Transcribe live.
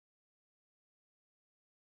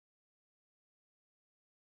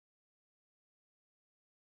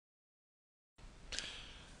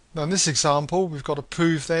Now in this example we've got to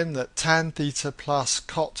prove then that tan theta plus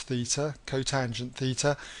cot theta, cotangent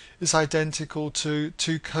theta, is identical to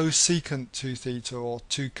 2 cosecant 2 theta or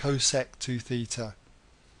 2 cosec 2 theta.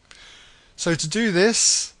 So to do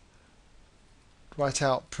this, write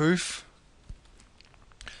out proof.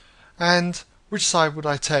 And which side would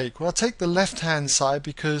I take? Well, I'll take the left hand side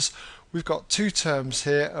because we've got two terms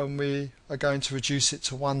here and we are going to reduce it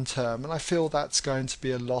to one term, and I feel that's going to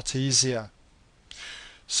be a lot easier.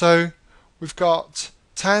 So we've got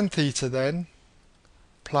tan theta then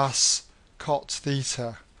plus cot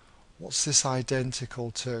theta. What's this identical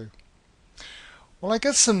to? Well, I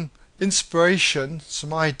get some inspiration,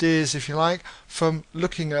 some ideas if you like, from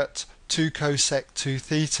looking at 2 cosec 2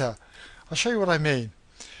 theta. I'll show you what I mean.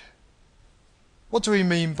 What do we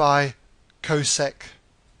mean by cosec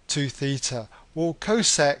 2 theta? Well,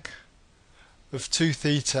 cosec of 2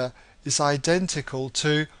 theta is identical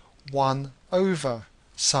to 1 over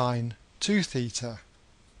sine 2 theta.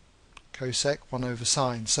 Cosec 1 over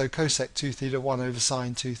sine. So cosec 2 theta 1 over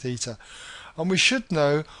sine 2 theta. And we should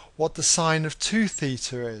know what the sine of 2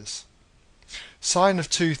 theta is. Sine of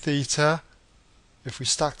 2 theta, if we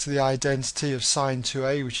stuck to the identity of sine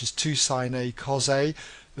 2a, which is 2 sine a cos a,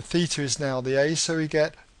 the theta is now the a, so we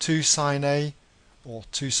get 2 sine a, or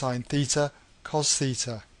 2 sine theta, cos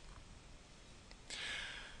theta.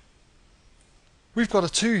 We've got a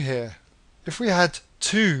 2 here. If we had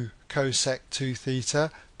 2 cosec 2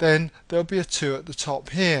 theta, then there'll be a 2 at the top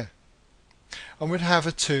here. And we'd have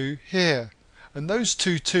a 2 here. And those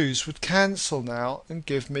two 2's would cancel now and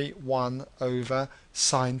give me 1 over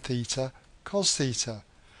sine theta cos theta.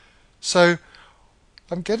 So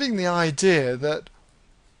I'm getting the idea that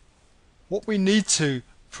what we need to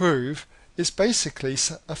prove is basically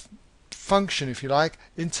a function, if you like,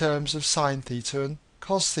 in terms of sine theta and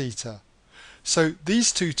cos theta. So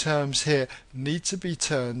these two terms here need to be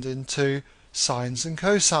turned into sines and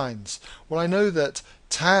cosines. Well, I know that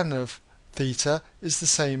tan of theta is the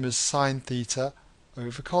same as sine theta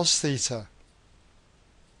over cos theta.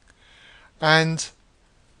 And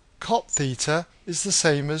cot theta is the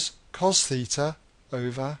same as cos theta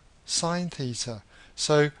over sine theta.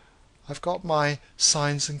 So I've got my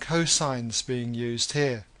sines and cosines being used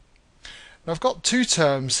here. Now I've got two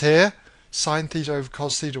terms here, sine theta over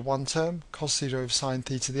cos theta one term, cos theta over sine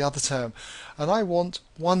theta the other term, and I want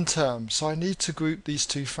one term, so I need to group these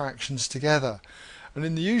two fractions together. And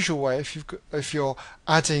in the usual way, if you're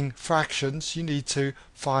adding fractions, you need to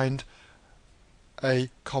find a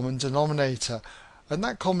common denominator, and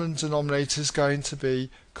that common denominator is going to be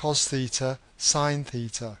cos theta sine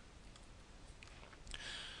theta.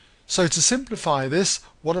 So to simplify this,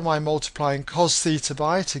 what am I multiplying cos theta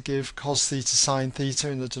by to give cos theta sine theta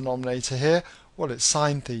in the denominator here? Well, it's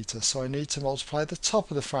sine theta, so I need to multiply the top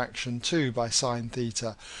of the fraction too by sine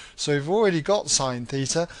theta. So we've already got sine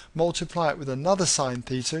theta, multiply it with another sine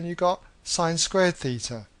theta and you've got sine squared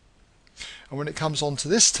theta. And when it comes on to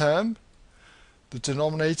this term, the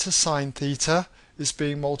denominator sine theta is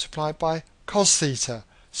being multiplied by cos theta.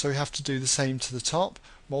 So we have to do the same to the top,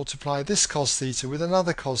 multiply this cos theta with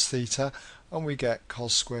another cos theta, and we get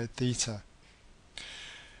cos squared theta.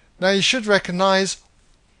 Now you should recognize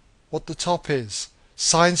what the top is.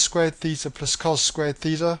 Sine squared theta plus cos squared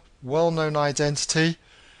theta, well-known identity,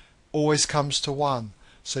 always comes to 1.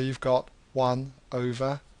 So you've got 1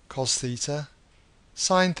 over cos theta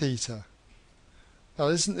sine theta. Now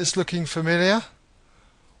isn't this looking familiar?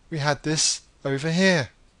 We had this over here.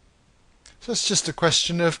 So it's just a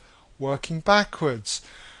question of working backwards.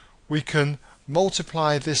 We can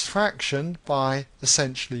multiply this fraction by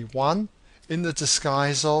essentially 1 in the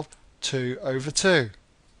disguise of 2 over 2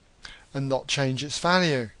 and not change its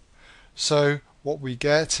value. So what we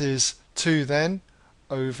get is 2 then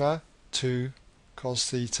over 2 cos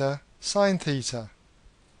theta sine theta.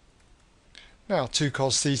 Now 2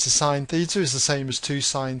 cos theta sine theta is the same as 2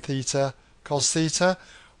 sine theta cos theta,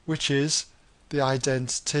 which is the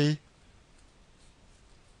identity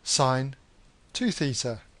sine 2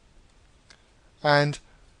 theta. And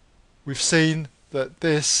we've seen that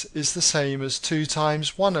this is the same as 2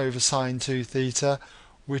 times 1 over sine 2 theta,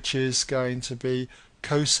 which is going to be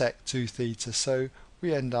cosec 2 theta. So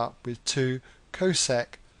we end up with 2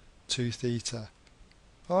 cosec 2 theta.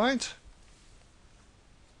 Alright?